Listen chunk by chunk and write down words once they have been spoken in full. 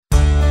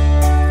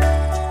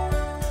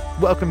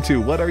Welcome to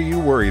What Are You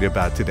Worried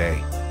About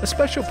Today? A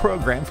special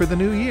program for the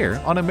new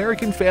year on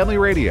American Family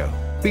Radio,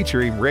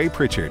 featuring Ray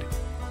Pritchard.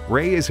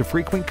 Ray is a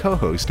frequent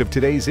co-host of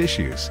today's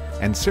issues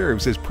and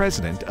serves as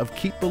president of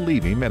Keep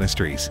Believing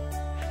Ministries.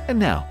 And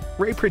now,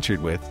 Ray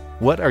Pritchard with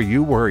What Are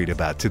You Worried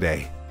About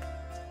Today?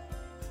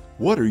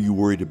 What are you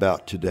worried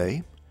about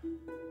today?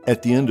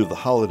 At the end of the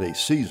holiday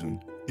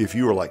season, if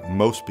you are like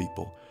most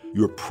people,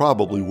 you're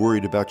probably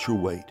worried about your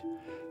weight.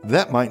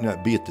 That might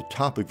not be at the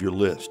top of your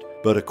list,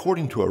 but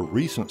according to a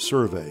recent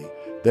survey,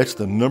 that's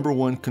the number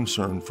one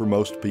concern for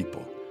most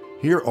people.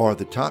 Here are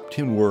the top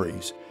 10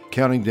 worries,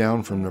 counting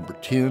down from number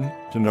 10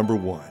 to number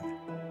 1.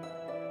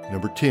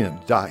 Number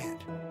 10,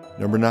 diet.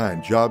 Number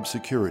 9, job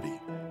security.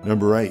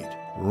 Number 8,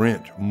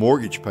 rent,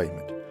 mortgage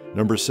payment.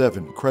 Number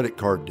 7, credit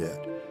card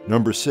debt.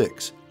 Number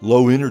 6,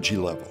 low energy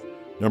level.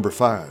 Number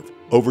 5,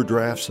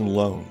 overdrafts and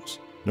loans.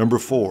 Number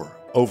 4,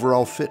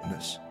 overall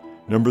fitness.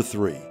 Number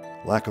 3,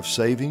 lack of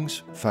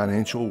savings,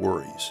 financial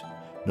worries.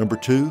 Number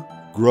 2,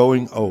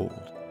 growing old.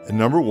 And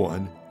number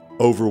 1,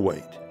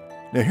 overweight.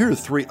 Now here are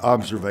 3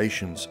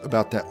 observations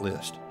about that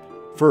list.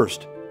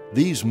 First,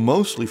 these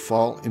mostly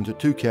fall into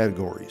 2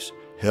 categories,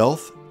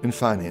 health and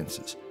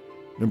finances.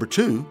 Number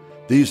 2,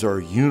 these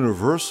are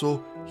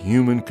universal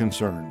human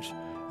concerns.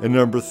 And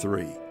number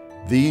 3,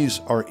 these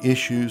are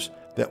issues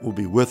that will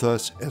be with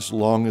us as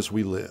long as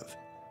we live.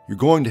 You're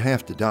going to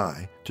have to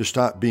die to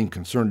stop being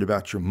concerned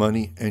about your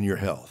money and your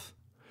health.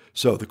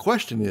 So the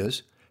question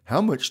is,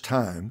 how much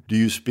time do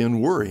you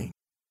spend worrying?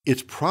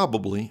 It's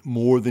probably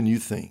more than you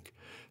think.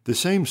 The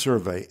same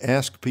survey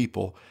asked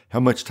people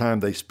how much time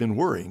they spend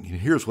worrying,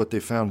 and here's what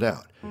they found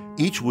out.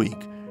 Each week,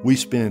 we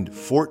spend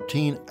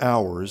 14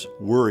 hours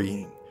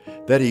worrying.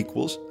 That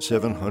equals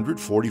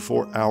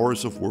 744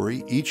 hours of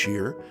worry each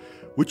year,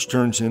 which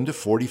turns into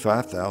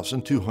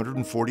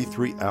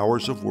 45,243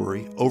 hours of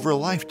worry over a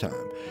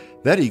lifetime.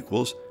 That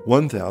equals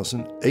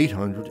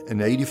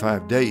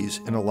 1,885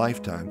 days in a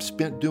lifetime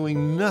spent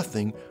doing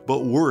nothing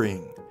but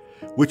worrying,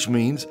 which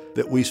means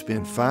that we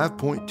spend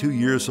 5.2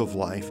 years of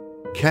life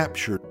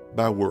captured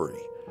by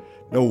worry.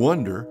 No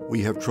wonder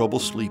we have trouble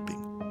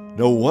sleeping.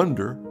 No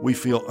wonder we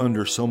feel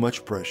under so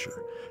much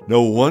pressure.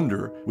 No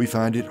wonder we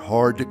find it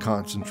hard to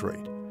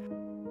concentrate.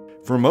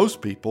 For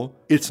most people,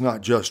 it's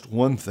not just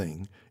one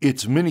thing,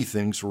 it's many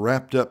things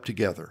wrapped up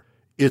together.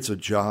 It's a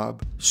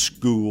job,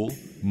 school,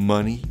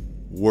 money,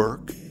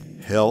 work,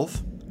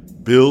 health,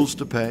 bills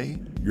to pay,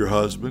 your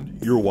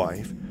husband, your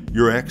wife,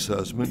 your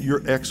ex-husband,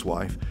 your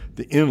ex-wife,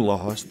 the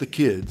in-laws, the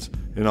kids,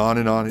 and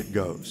on it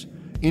goes.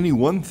 Any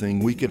one thing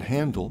we can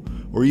handle,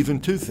 or even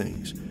 2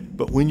 things,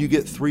 but when you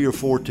get 3 or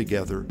 4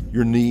 together,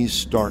 your knees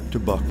start to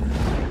buckle.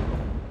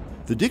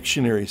 The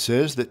dictionary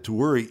says that to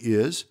worry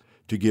is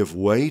to give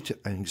way to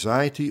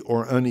anxiety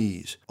or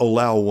unease,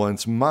 allow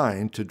one's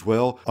mind to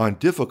dwell on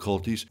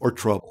difficulties or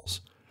troubles.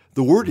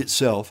 The word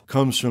itself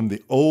comes from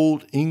the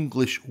Old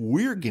English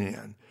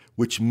wirgan,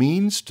 which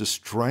means to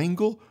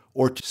strangle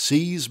or to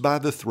seize by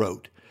the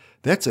throat.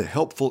 That's a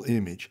helpful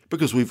image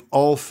because we've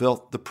all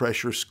felt the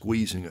pressure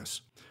squeezing us.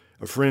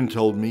 A friend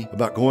told me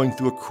about going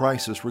through a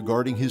crisis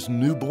regarding his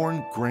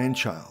newborn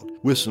grandchild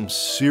with some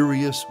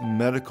serious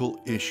medical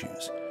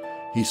issues.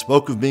 He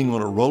spoke of being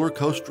on a roller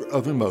coaster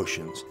of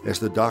emotions as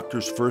the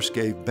doctors first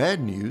gave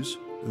bad news,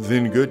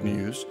 then good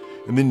news,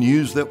 and then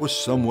news that was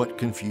somewhat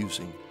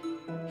confusing.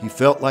 He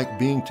felt like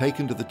being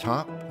taken to the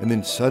top and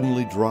then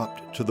suddenly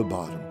dropped to the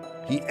bottom.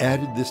 He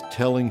added this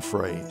telling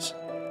phrase,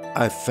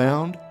 "I've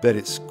found that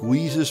it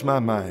squeezes my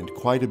mind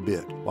quite a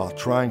bit while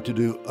trying to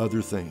do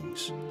other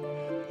things."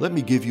 Let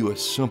me give you a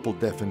simple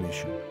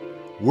definition.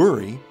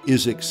 Worry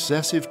is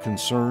excessive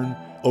concern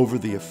over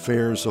the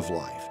affairs of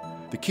life.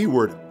 The key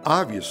word,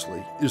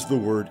 obviously, is the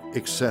word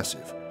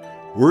excessive.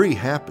 Worry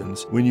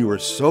happens when you are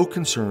so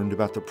concerned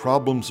about the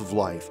problems of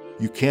life,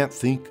 you can't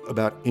think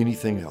about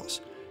anything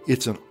else.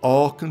 It's an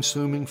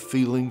all-consuming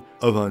feeling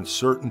of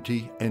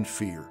uncertainty and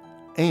fear.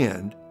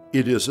 And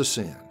it is a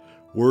sin.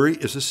 Worry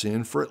is a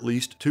sin for at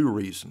least 2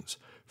 reasons.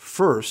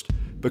 First,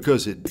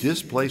 because it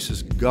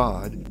displaces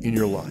God in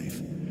your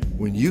life.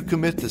 When you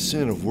commit the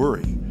sin of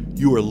worry,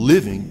 you are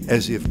living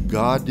as if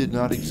God did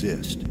not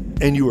exist,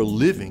 and you are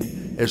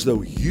living as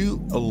though you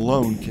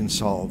alone can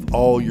solve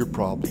all your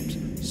problems.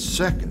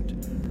 Second,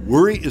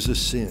 worry is a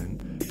sin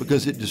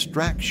because it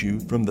distracts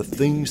you from the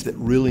things that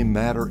really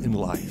matter in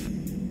life.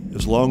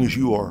 As long as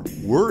you are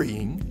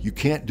worrying, you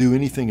can't do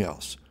anything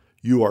else.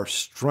 You are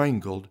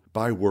strangled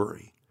by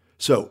worry.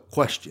 So,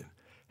 question,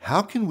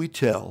 how can we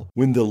tell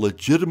when the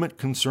legitimate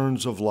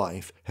concerns of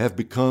life have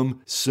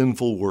become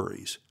sinful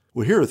worries?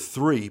 Well, here are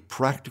 3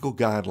 practical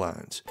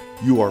guidelines.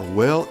 You are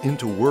well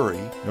into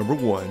worry, number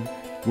 1,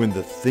 when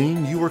the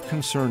thing you are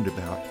concerned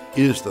about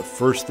is the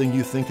first thing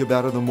you think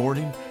about in the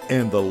morning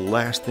and the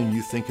last thing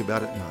you think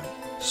about at night.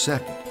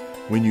 Second,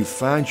 when you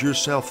find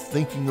yourself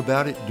thinking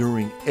about it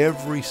during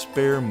every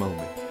spare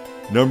moment.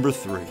 Number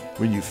 3,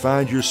 when you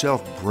find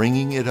yourself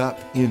bringing it up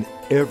in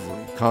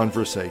every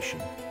conversation.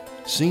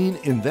 Seen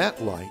in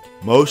that light,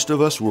 most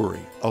of us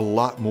worry a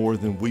lot more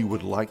than we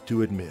would like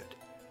to admit.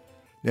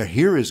 Now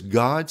here is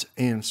God's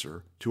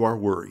answer to our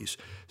worries,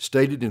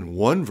 stated in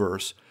one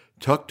verse,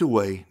 tucked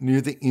away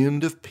near the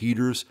end of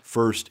Peter's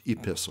first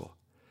epistle.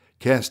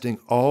 Casting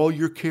all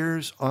your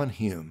cares on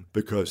him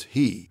because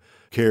he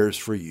cares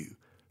for you.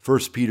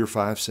 1 Peter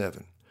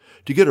 5:7.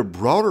 To get a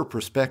broader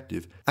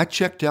perspective, I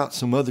checked out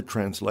some other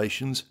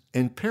translations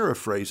and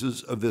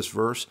paraphrases of this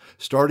verse,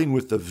 starting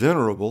with the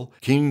venerable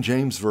King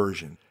James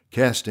Version.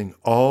 Casting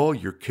all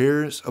your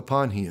cares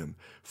upon him,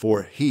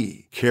 for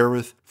he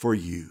careth for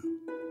you.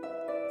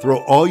 Throw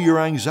all your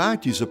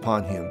anxieties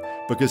upon him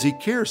because he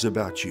cares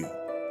about you.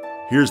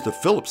 Here's the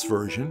Phillips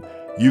version.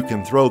 You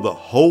can throw the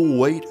whole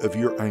weight of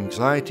your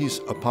anxieties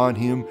upon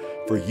him,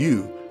 for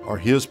you are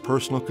his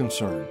personal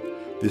concern.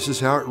 This is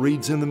how it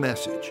reads in the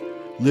Message.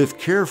 Live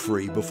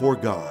carefree before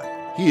God.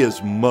 He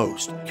is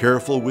most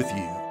careful with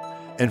you.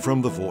 And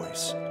from the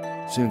Voice,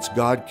 since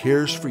God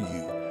cares for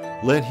you,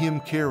 let him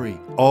carry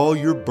all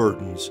your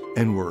burdens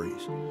and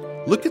worries.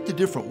 Look at the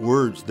different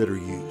words that are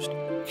used.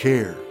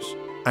 Cares,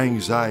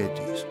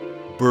 anxieties,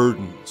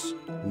 burdens,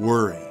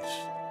 worries.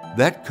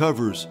 That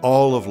covers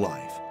all of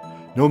life.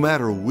 No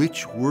matter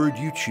which word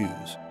you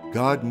choose,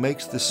 God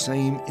makes the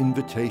same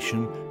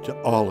invitation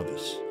to all of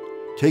us.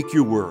 Take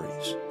your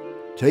worries,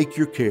 take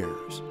your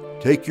cares,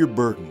 take your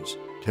burdens,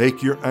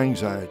 take your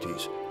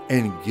anxieties,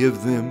 and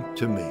give them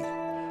to me.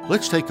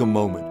 Let's take a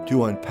moment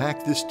to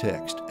unpack this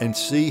text and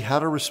see how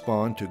to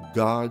respond to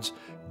God's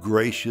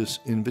gracious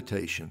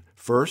invitation.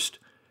 First,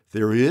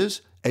 there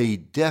is a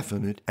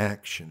definite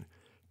action.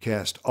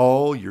 Cast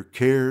all your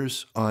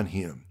cares on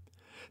him.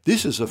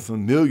 This is a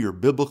familiar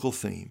biblical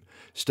theme,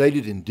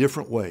 stated in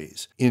different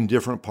ways in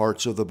different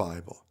parts of the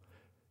Bible.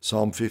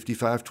 Psalm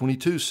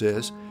 55:22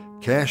 says,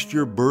 Cast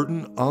your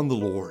burden on the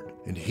Lord,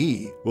 and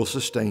he will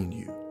sustain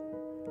you.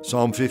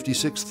 Psalm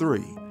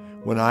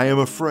 56:3, When I am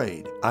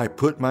afraid, I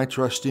put my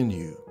trust in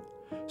you.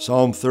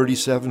 Psalm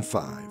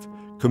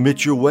 37:5,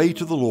 Commit your way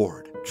to the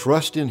Lord,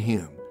 trust in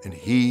him, and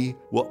he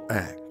will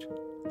act.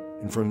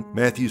 And from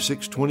Matthew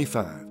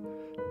 6:25,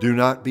 Do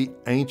not be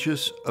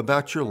anxious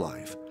about your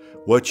life,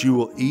 what you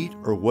will eat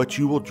or what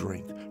you will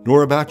drink,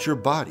 nor about your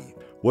body,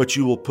 what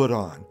you will put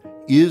on.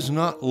 Is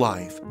not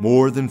life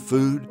more than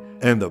food,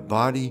 and the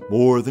body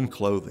more than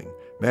clothing?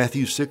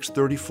 Matthew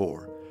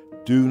 6:34.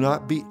 Do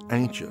not be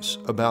anxious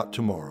about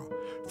tomorrow,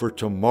 for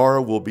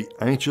tomorrow will be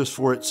anxious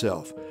for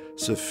itself.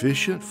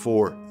 Sufficient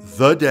for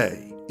the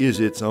day is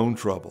its own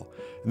trouble.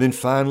 And then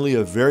finally,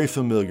 a very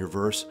familiar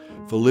verse,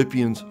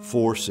 Philippians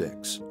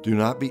 4:6. Do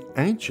not be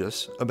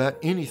anxious about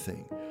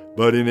anything,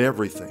 but in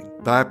everything,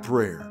 by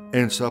prayer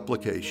and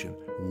supplication,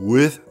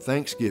 with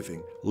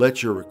thanksgiving,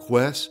 let your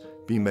requests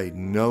be made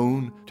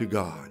known to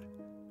God.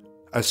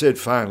 I said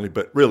finally,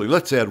 but really,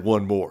 let's add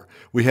one more.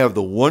 We have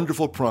the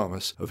wonderful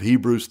promise of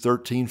Hebrews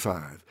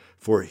 13:5.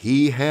 For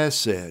he has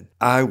said,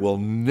 I will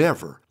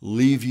never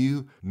leave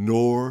you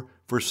nor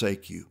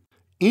forsake you.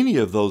 Any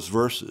of those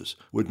verses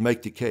would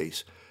make the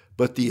case,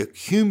 but the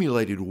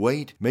accumulated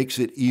weight makes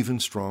it even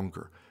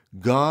stronger.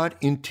 God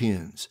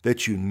intends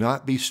that you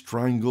not be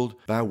strangled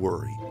by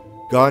worry.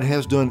 God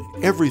has done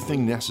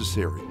everything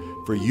necessary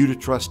for you to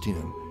trust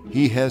him.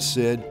 He has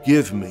said,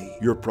 Give me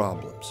your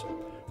problems.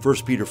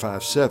 1 Peter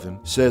 5:7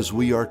 says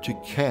we are to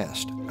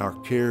cast our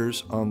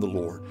cares on the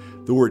Lord.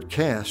 The word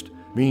cast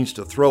means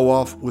to throw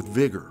off with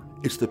vigor.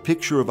 It's the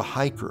picture of a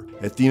hiker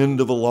at the end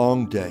of a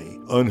long day,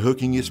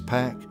 unhooking his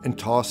pack and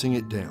tossing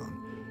it down.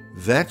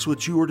 That's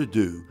what you are to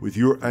do with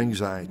your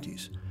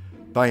anxieties.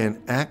 By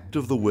an act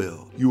of the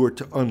will, you are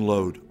to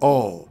unload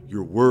all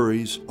your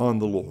worries on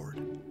the Lord.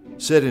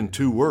 Said in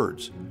two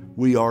words,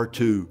 we are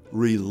to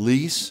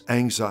release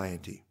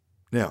anxiety.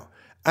 Now,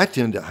 I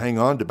tend to hang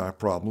on to my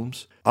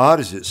problems.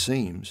 Odd as it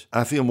seems,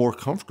 I feel more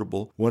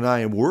comfortable when I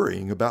am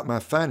worrying about my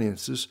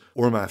finances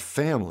or my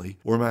family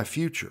or my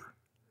future.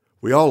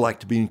 We all like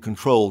to be in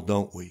control,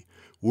 don't we?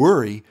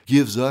 Worry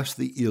gives us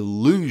the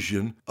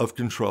illusion of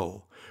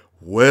control.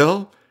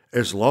 Well,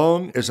 as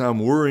long as I'm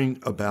worrying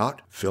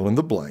about fill in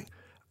the blank,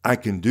 I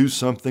can do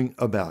something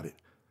about it.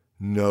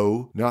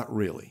 No, not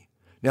really.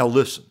 Now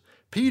listen,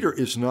 Peter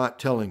is not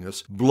telling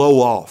us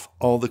blow off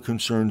all the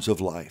concerns of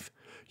life.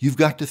 You've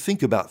got to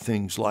think about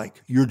things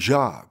like your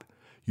job,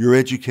 your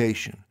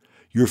education,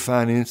 your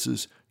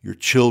finances, your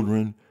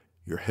children,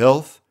 your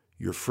health,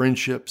 your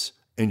friendships,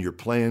 and your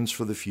plans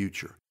for the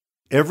future.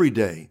 Every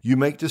day, you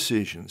make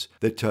decisions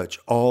that touch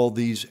all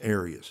these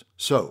areas.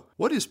 So,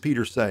 what is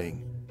Peter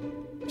saying?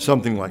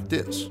 Something like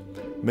this.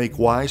 Make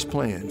wise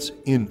plans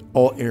in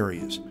all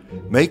areas.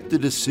 Make the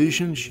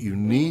decisions you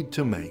need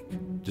to make.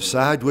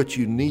 Decide what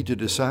you need to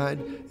decide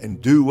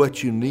and do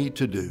what you need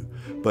to do.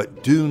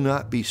 But do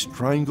not be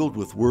strangled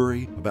with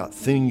worry about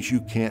things you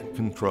can't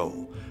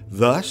control.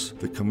 Thus,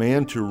 the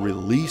command to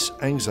release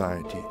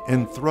anxiety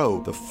and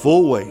throw the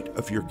full weight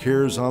of your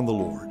cares on the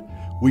Lord.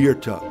 We are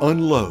to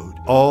unload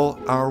all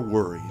our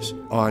worries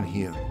on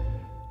him.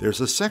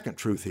 There's a second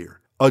truth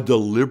here, a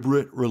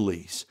deliberate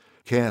release.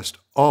 Cast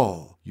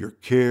all your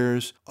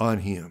cares on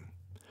him.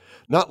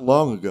 Not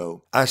long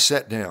ago, I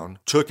sat down,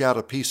 took out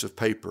a piece of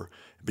paper,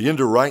 began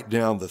to write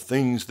down the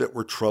things that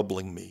were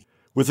troubling me.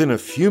 Within a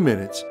few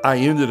minutes, I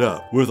ended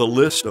up with a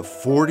list of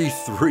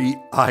 43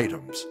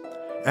 items.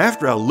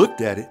 After I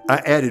looked at it, I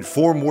added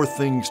 4 more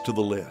things to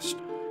the list.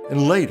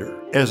 And later,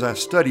 as I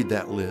studied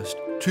that list,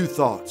 2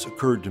 thoughts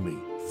occurred to me.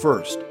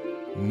 First,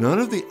 none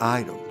of the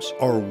items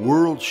are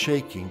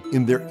world-shaking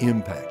in their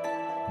impact.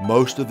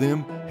 Most of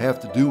them have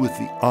to do with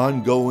the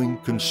ongoing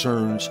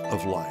concerns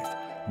of life.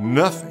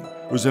 Nothing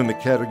was in the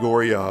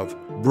category of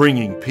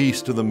bringing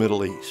peace to the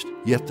Middle East.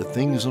 Yet the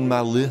things on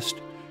my list,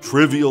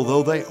 trivial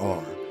though they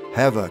are,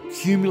 have a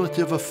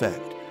cumulative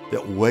effect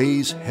that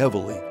weighs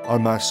heavily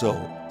on my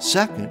soul.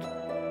 Second,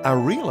 I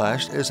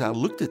realized as I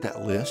looked at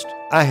that list,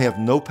 I have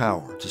no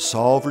power to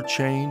solve or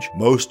change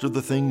most of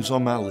the things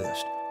on my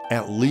list,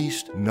 at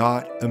least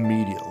not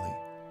immediately.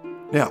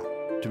 Now,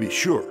 to be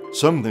sure,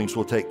 some things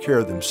will take care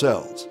of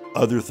themselves.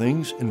 Other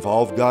things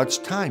involve God's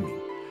timing.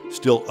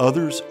 Still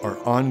others are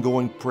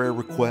ongoing prayer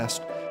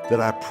requests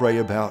that I pray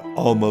about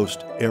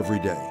almost every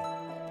day.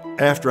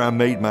 After I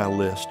made my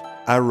list,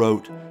 I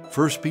wrote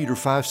 1 Peter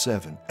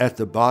 5:7 at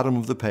the bottom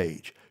of the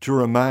page to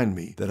remind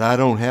me that I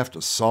don't have to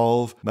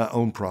solve my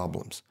own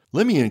problems.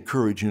 Let me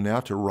encourage you now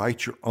to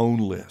write your own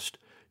list.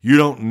 You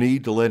don't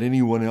need to let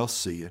anyone else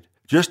see it.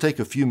 Just take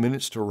a few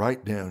minutes to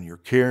write down your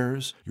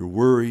cares, your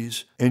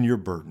worries, and your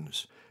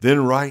burdens.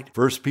 Then write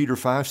 1 Peter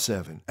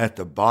 5:7 at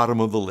the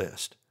bottom of the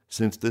list.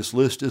 Since this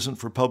list isn't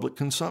for public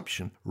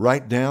consumption,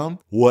 write down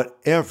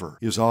whatever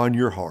is on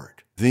your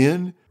heart.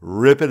 Then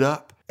rip it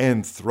up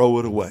and throw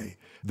it away.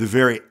 The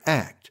very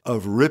act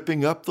of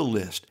ripping up the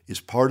list is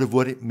part of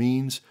what it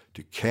means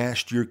to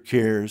cast your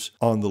cares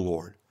on the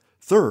Lord.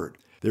 Third,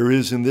 there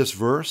is in this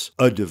verse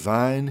a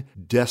divine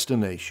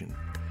destination.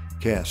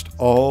 Cast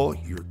all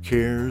your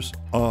cares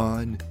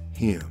on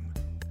Him.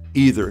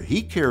 Either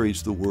He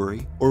carries the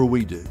worry or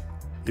we do.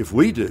 If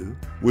we do,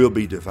 we'll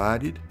be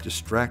divided,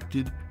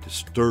 distracted,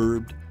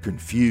 disturbed,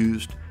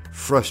 confused,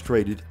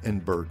 frustrated,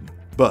 and burdened.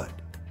 But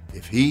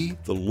if He,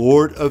 the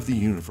Lord of the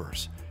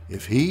universe,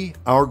 if He,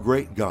 our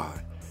great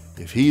God,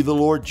 if He, the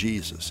Lord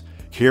Jesus,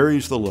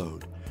 carries the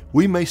load,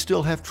 we may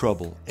still have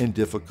trouble and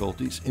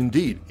difficulties.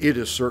 Indeed, it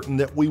is certain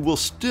that we will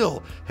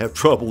still have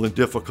trouble and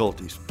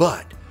difficulties.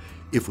 But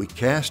if we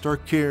cast our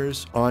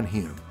cares on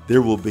Him,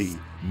 there will be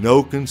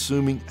no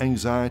consuming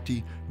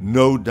anxiety,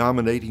 no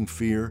dominating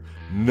fear,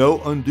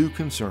 no undue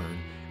concern,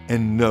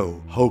 and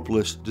no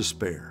hopeless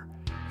despair.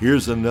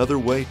 Here's another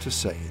way to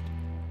say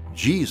it.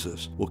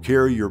 Jesus will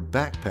carry your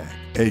backpack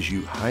as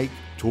you hike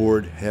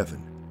toward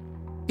heaven.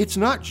 It's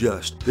not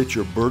just that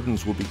your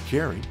burdens will be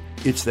carried,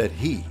 it's that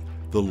He,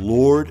 the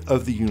Lord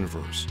of the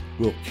universe,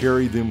 will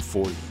carry them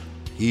for you.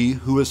 He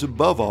who is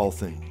above all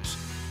things,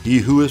 He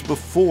who is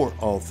before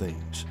all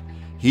things,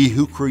 He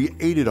who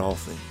created all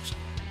things,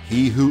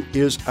 He who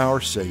is our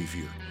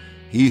Savior,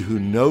 He who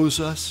knows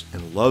us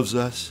and loves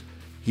us,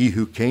 He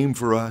who came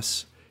for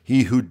us,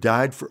 He who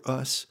died for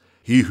us,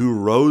 He who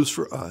rose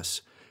for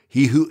us,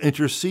 He who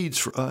intercedes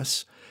for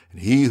us,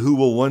 and He who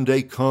will one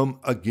day come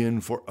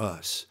again for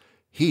us.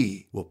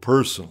 He will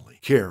personally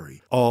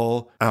carry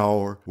all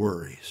our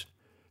worries.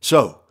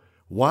 So,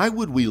 why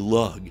would we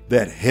lug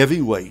that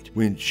heavy weight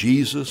when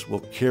Jesus will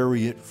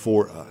carry it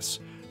for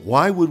us?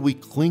 Why would we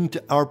cling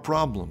to our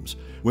problems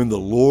when the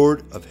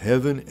Lord of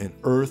heaven and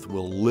earth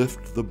will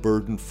lift the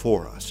burden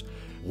for us?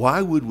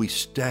 Why would we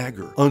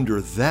stagger under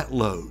that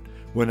load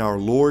when our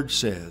Lord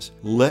says,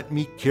 "Let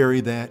me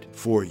carry that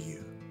for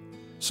you"?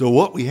 So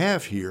what we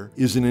have here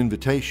is an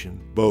invitation,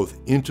 both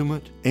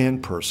intimate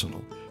and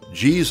personal.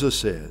 Jesus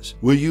says,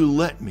 "Will you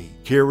let me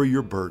carry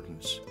your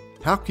burdens?"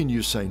 How can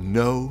you say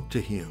no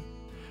to Him?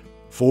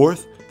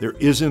 Fourth, there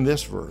is in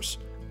this verse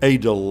a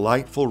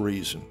delightful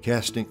reason,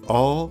 casting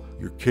all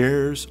your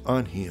cares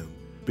on Him,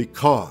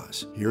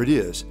 because, here it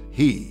is,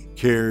 He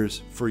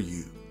cares for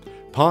you.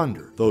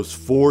 Ponder those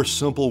 4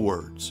 simple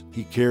words,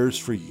 He cares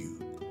for you.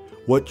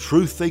 What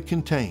truth they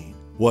contain,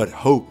 what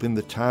hope in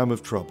the time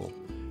of trouble.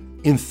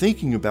 In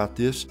thinking about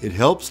this, it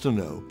helps to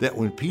know that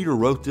when Peter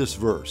wrote this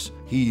verse,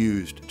 he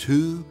used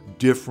 2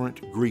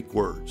 different Greek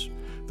words.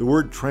 The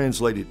word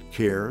translated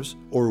cares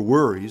or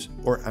worries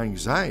or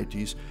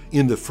anxieties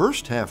in the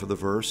first half of the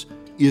verse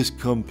is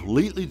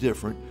completely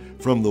different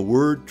from the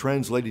word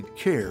translated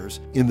cares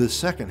in the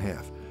second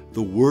half.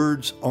 The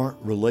words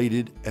aren't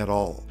related at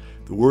all.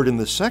 The word in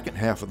the second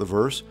half of the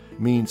verse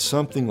means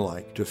something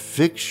like to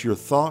fix your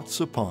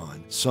thoughts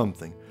upon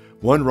something.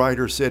 One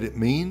writer said it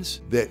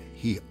means that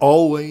He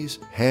always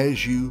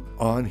has you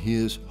on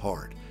His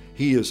heart.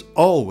 He is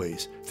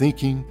always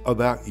thinking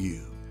about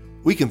you.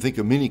 We can think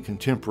of many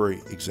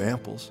contemporary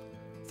examples.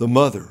 The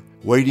mother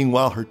waiting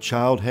while her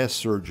child has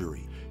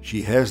surgery.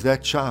 She has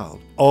that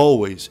child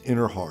always in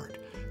her heart.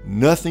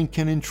 Nothing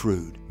can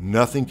intrude.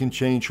 Nothing can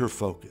change her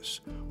focus.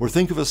 Or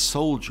think of a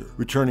soldier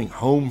returning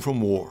home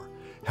from war.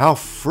 How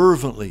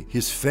fervently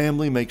his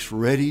family makes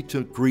ready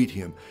to greet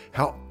him.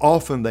 How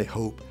often they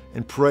hope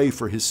and pray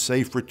for his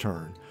safe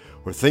return.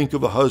 Or think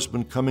of a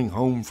husband coming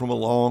home from a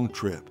long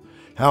trip.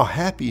 How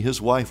happy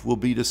his wife will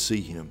be to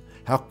see him.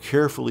 How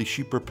carefully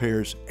she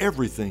prepares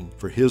everything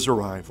for his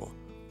arrival.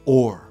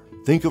 Or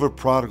Think of a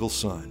prodigal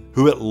son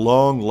who at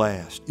long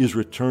last is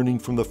returning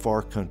from the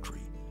far country.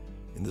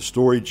 In the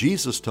story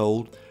Jesus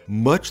told,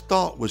 much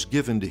thought was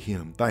given to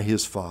him by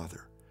his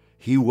father.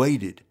 He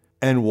waited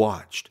and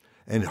watched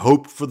and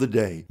hoped for the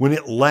day when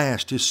at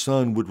last his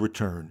son would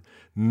return.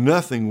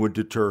 Nothing would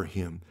deter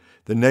him.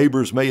 The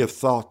neighbors may have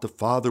thought the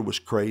father was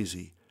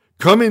crazy.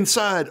 Come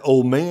inside,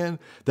 old man.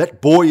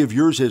 That boy of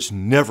yours is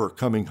never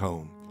coming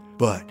home.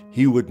 But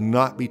he would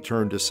not be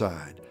turned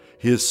aside.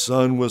 His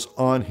son was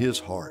on his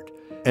heart.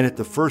 And at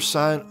the first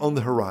sign on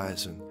the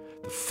horizon,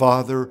 the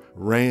father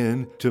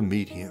ran to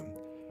meet him.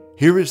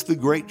 Here is the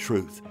great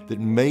truth that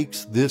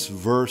makes this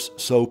verse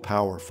so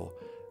powerful.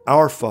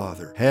 Our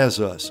Father has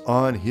us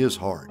on His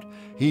heart.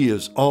 He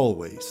is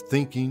always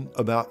thinking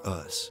about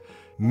us.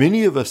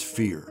 Many of us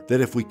fear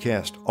that if we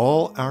cast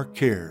all our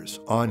cares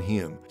on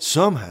Him,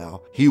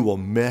 somehow He will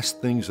mess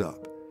things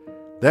up.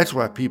 That's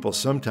why people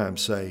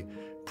sometimes say,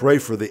 pray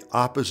for the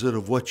opposite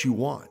of what you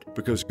want,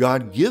 because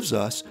God gives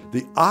us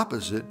the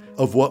opposite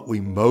of what we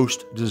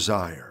most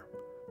desire.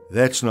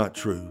 That's not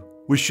true.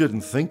 We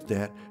shouldn't think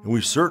that, and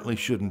we certainly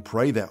shouldn't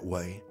pray that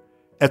way.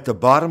 At the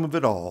bottom of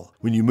it all,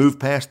 when you move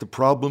past the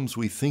problems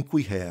we think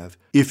we have,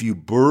 if you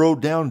burrow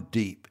down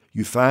deep,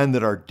 you find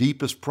that our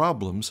deepest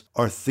problems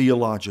are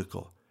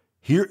theological.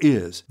 Here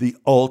is the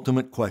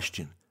ultimate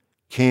question.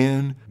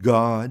 Can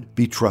God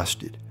be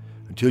trusted?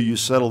 Until you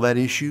settle that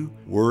issue,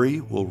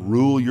 worry will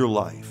rule your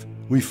life.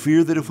 We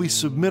fear that if we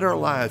submit our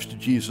lives to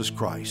Jesus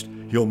Christ,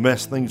 He'll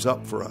mess things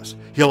up for us.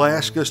 He'll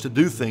ask us to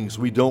do things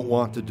we don't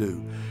want to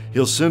do.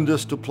 He'll send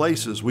us to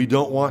places we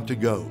don't want to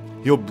go.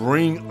 He'll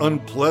bring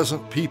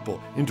unpleasant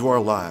people into our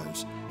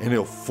lives, and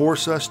He'll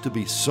force us to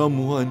be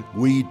someone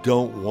we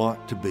don't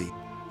want to be.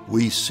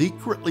 We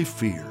secretly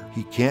fear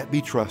He can't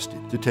be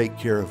trusted to take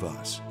care of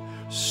us.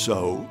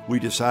 So we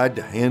decide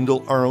to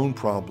handle our own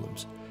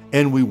problems,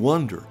 and we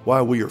wonder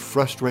why we are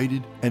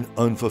frustrated and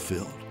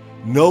unfulfilled.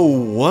 No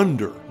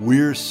wonder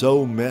we're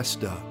so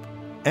messed up.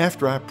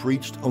 After I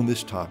preached on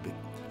this topic,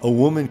 a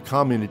woman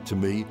commented to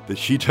me that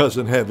she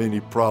doesn't have any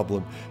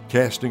problem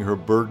casting her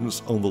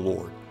burdens on the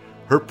Lord.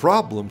 Her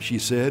problem, she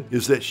said,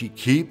 is that she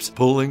keeps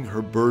pulling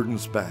her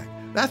burdens back.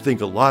 And I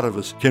think a lot of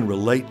us can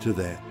relate to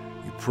that.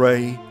 You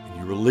pray and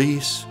you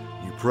release,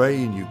 you pray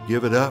and you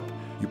give it up,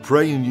 you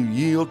pray and you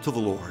yield to the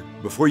Lord.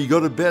 Before you go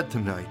to bed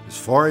tonight, as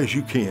far as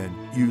you can,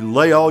 you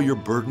lay all your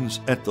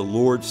burdens at the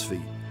Lord's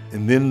feet.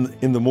 And then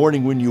in the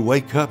morning when you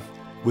wake up,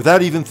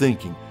 without even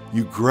thinking,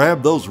 you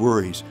grab those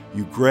worries,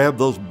 you grab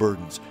those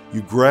burdens,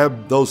 you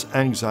grab those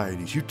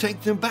anxieties, you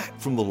take them back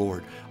from the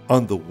Lord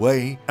on the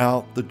way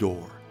out the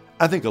door.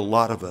 I think a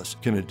lot of us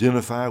can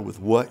identify with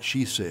what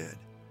she said.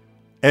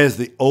 As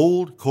the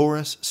old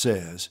chorus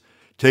says,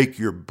 take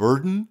your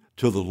burden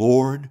to the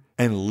Lord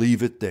and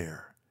leave it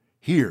there.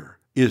 Here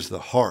is the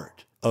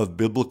heart of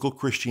biblical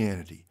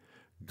Christianity.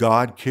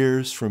 God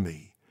cares for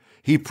me.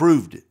 He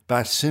proved it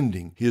by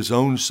sending His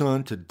own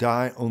Son to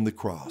die on the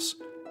cross.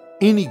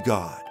 Any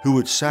God who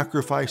would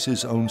sacrifice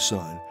His own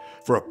Son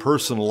for a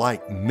person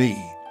like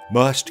me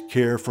must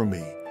care for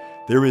me.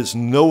 There is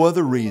no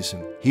other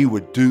reason He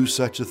would do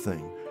such a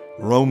thing.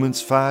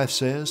 Romans 5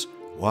 says,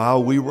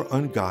 while we were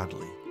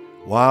ungodly,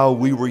 while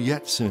we were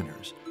yet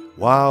sinners,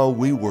 while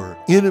we were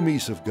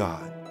enemies of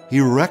God, He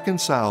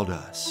reconciled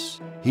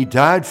us. He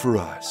died for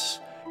us.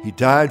 He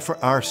died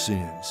for our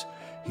sins.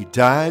 He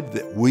died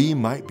that we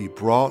might be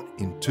brought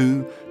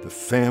into the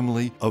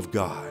family of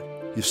God.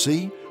 You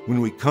see, when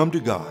we come to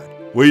God,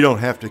 we don't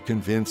have to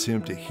convince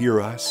Him to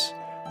hear us.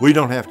 We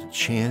don't have to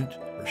chant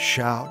or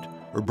shout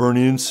or burn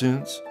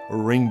incense or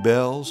ring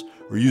bells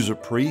or use a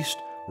priest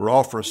or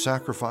offer a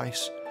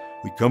sacrifice.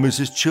 We come as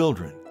His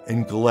children,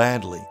 and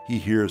gladly He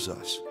hears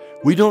us.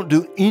 We don't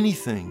do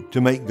anything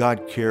to make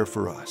God care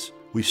for us.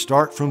 We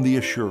start from the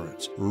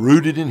assurance,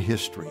 rooted in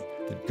history,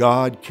 that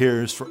God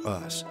cares for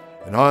us.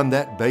 And on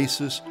that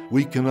basis,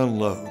 we can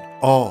unload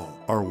all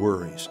our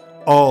worries,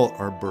 all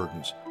our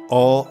burdens,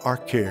 all our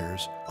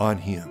cares on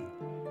Him.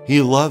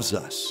 He loves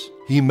us.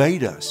 He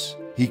made us.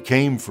 He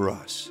came for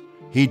us.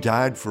 He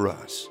died for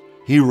us.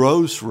 He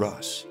rose for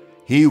us.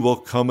 He will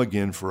come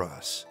again for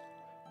us.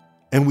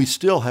 And we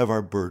still have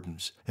our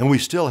burdens, and we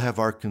still have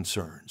our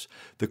concerns,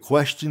 the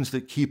questions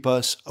that keep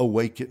us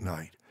awake at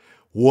night.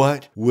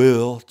 What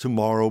will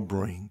tomorrow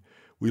bring?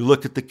 We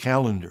look at the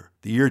calendar.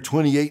 The year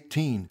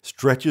 2018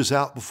 stretches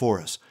out before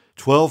us,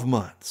 12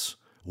 months.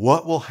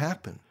 What will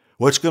happen?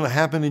 What's going to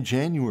happen in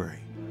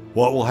January?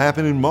 What will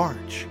happen in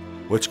March?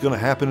 What's going to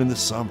happen in the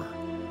summer?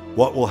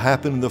 What will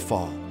happen in the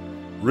fall?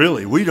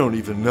 Really, we don't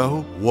even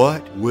know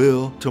what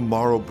will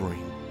tomorrow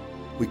bring.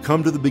 We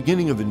come to the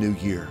beginning of a new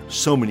year,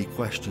 so many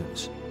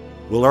questions.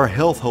 Will our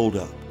health hold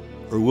up?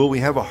 Or will we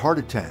have a heart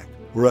attack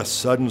or a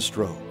sudden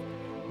stroke?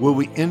 Will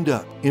we end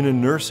up in a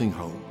nursing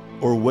home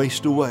or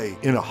waste away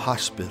in a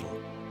hospital?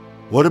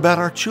 What about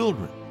our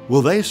children?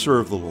 Will they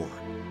serve the Lord?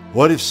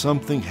 What if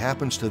something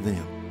happens to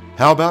them?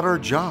 How about our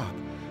job?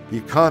 The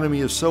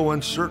economy is so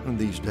uncertain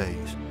these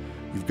days.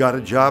 You've got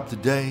a job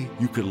today,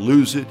 you could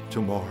lose it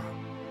tomorrow.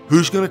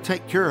 Who's going to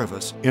take care of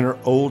us in our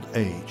old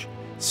age?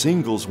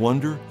 Singles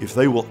wonder if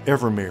they will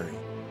ever marry.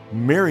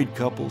 Married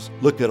couples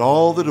look at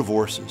all the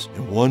divorces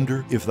and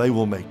wonder if they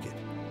will make it.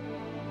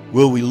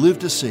 Will we live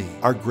to see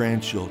our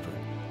grandchildren?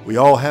 We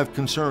all have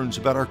concerns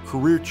about our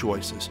career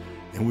choices,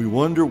 and we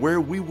wonder where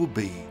we will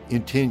be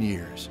in 10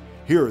 years.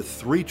 Here are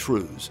 3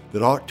 truths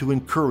that ought to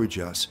encourage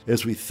us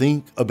as we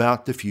think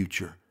about the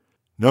future.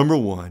 Number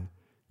 1,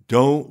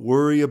 don't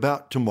worry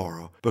about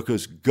tomorrow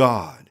because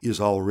God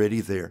is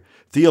already there.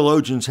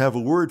 Theologians have a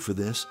word for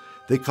this.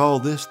 They call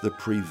this the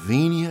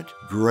prevenient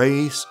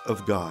grace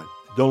of God.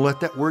 Don't let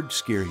that word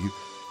scare you.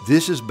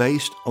 This is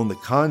based on the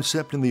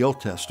concept in the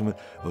Old Testament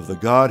of the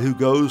God who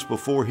goes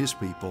before His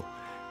people.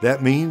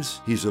 That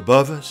means He's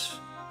above us,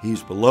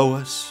 He's below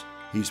us,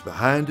 He's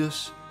behind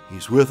us,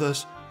 He's with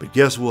us, but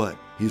guess what?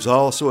 He's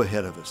also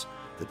ahead of us.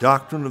 The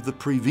doctrine of the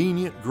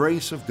prevenient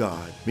grace of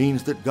God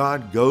means that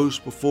God goes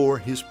before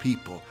His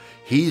people.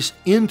 He's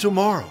in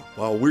tomorrow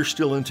while we're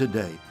still in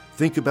today.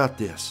 Think about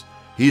this.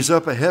 He's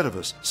up ahead of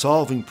us,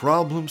 solving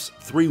problems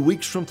 3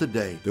 weeks from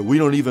today that we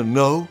don't even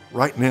know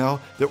right now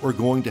that we're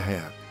going to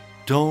have.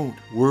 Don't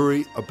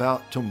worry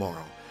about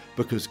tomorrow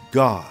because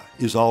God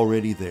is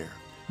already there.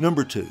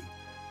 Number 2,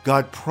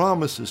 God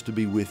promises to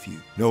be with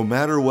you no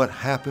matter what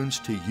happens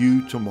to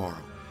you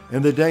tomorrow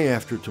and the day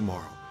after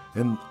tomorrow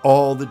and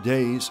all the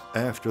days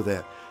after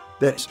that.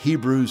 That's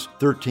Hebrews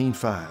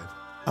 13:5.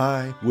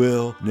 I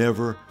will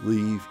never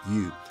leave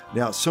you.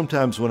 Now,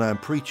 sometimes when I'm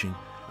preaching,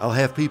 I'll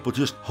have people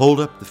just hold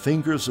up the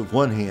fingers of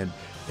one hand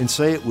and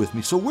say it with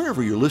me. So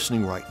wherever you're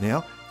listening right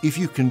now, if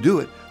you can do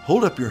it,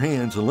 hold up your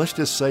hands and let's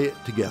just say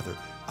it together.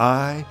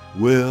 I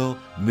will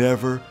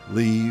never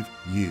leave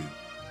you.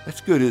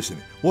 That's good, isn't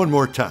it? One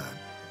more time.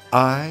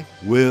 I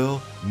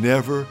will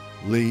never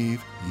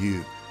leave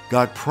you.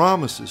 God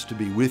promises to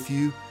be with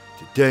you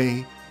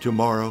today,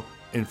 tomorrow,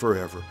 and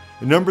forever.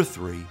 And number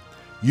 3,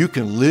 you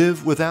can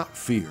live without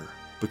fear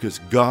because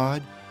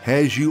God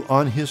has you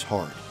on His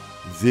heart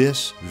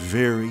this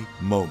very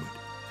moment.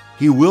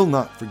 He will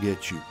not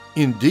forget you.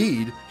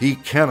 Indeed, He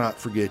cannot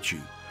forget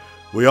you.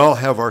 We all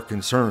have our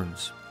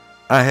concerns.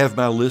 I have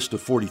my list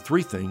of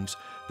 43 things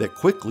that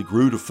quickly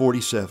grew to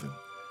 47.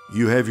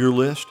 You have your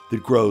list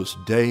that grows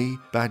day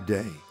by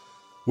day.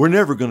 We're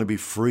never going to be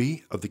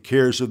free of the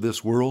cares of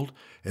this world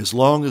as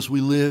long as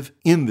we live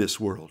in this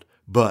world.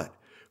 But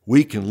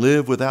we can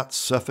live without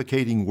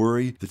suffocating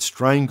worry that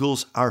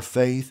strangles our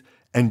faith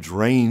and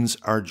drains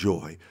our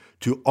joy.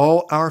 To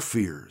all our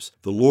fears,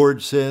 the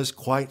Lord says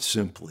quite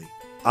simply,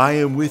 I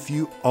am with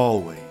you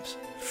always.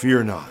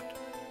 Fear not.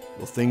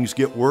 Will things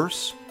get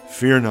worse?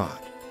 Fear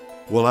not.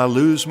 Will I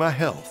lose my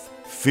health?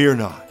 Fear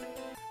not.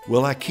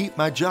 Will I keep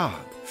my job?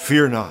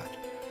 Fear not.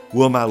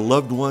 Will my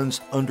loved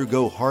ones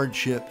undergo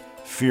hardship?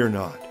 Fear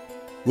not.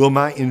 Will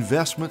my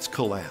investments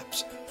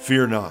collapse?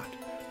 Fear not.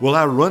 Will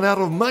I run out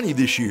of money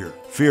this year?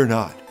 Fear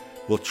not.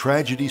 Will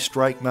tragedy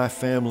strike my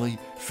family?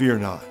 Fear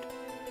not.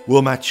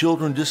 Will my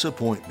children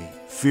disappoint me?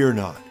 Fear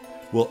not.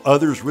 Will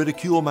others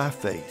ridicule my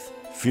faith?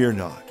 Fear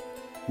not.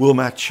 Will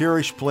my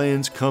cherished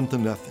plans come to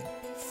nothing?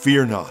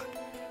 Fear not.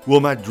 Will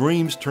my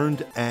dreams turn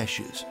to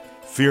ashes?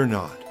 Fear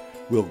not.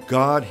 Will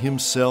God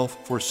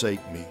Himself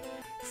forsake me?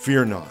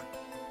 Fear not.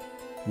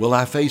 Will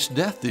I face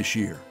death this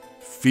year?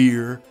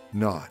 Fear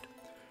not.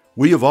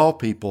 We of all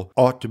people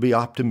ought to be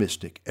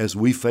optimistic as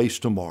we face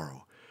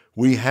tomorrow.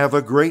 We have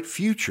a great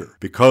future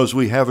because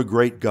we have a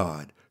great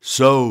God.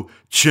 So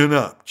chin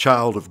up,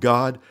 child of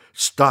God.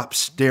 Stop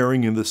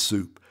staring in the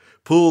soup.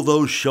 Pull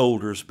those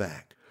shoulders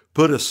back.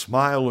 Put a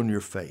smile on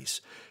your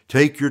face.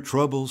 Take your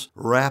troubles,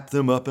 wrap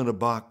them up in a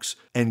box,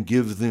 and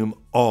give them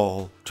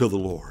all to the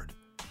Lord.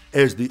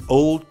 As the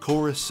old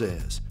chorus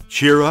says,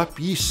 cheer up,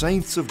 ye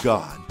saints of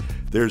God.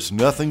 There's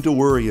nothing to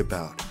worry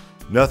about,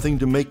 nothing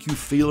to make you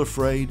feel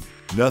afraid,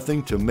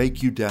 nothing to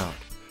make you doubt.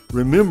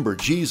 Remember,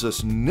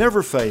 Jesus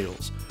never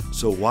fails,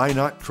 so why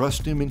not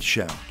trust Him and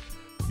shout?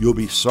 You'll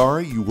be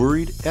sorry you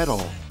worried at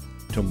all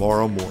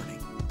tomorrow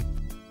morning.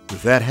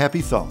 With that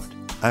happy thought,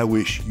 I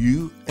wish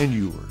you and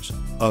yours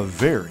a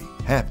very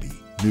happy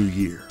New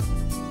Year.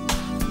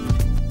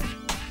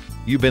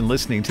 You've been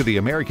listening to the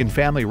American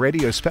Family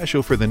Radio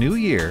special for the new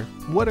year,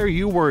 What Are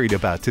You Worried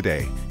About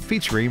Today?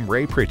 Featuring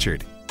Ray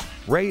Pritchard.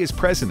 Ray is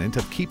president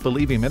of Keep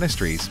Believing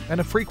Ministries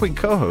and a frequent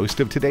co-host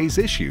of Today's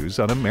Issues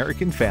on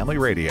American Family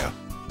Radio.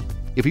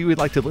 If you would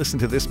like to listen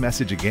to this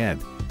message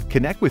again,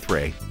 connect with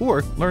Ray,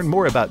 or learn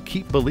more about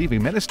Keep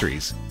Believing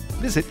Ministries,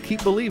 visit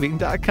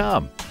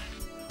keepbelieving.com.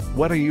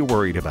 What Are You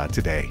Worried About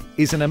Today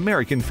is an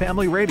American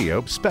Family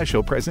Radio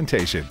special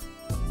presentation.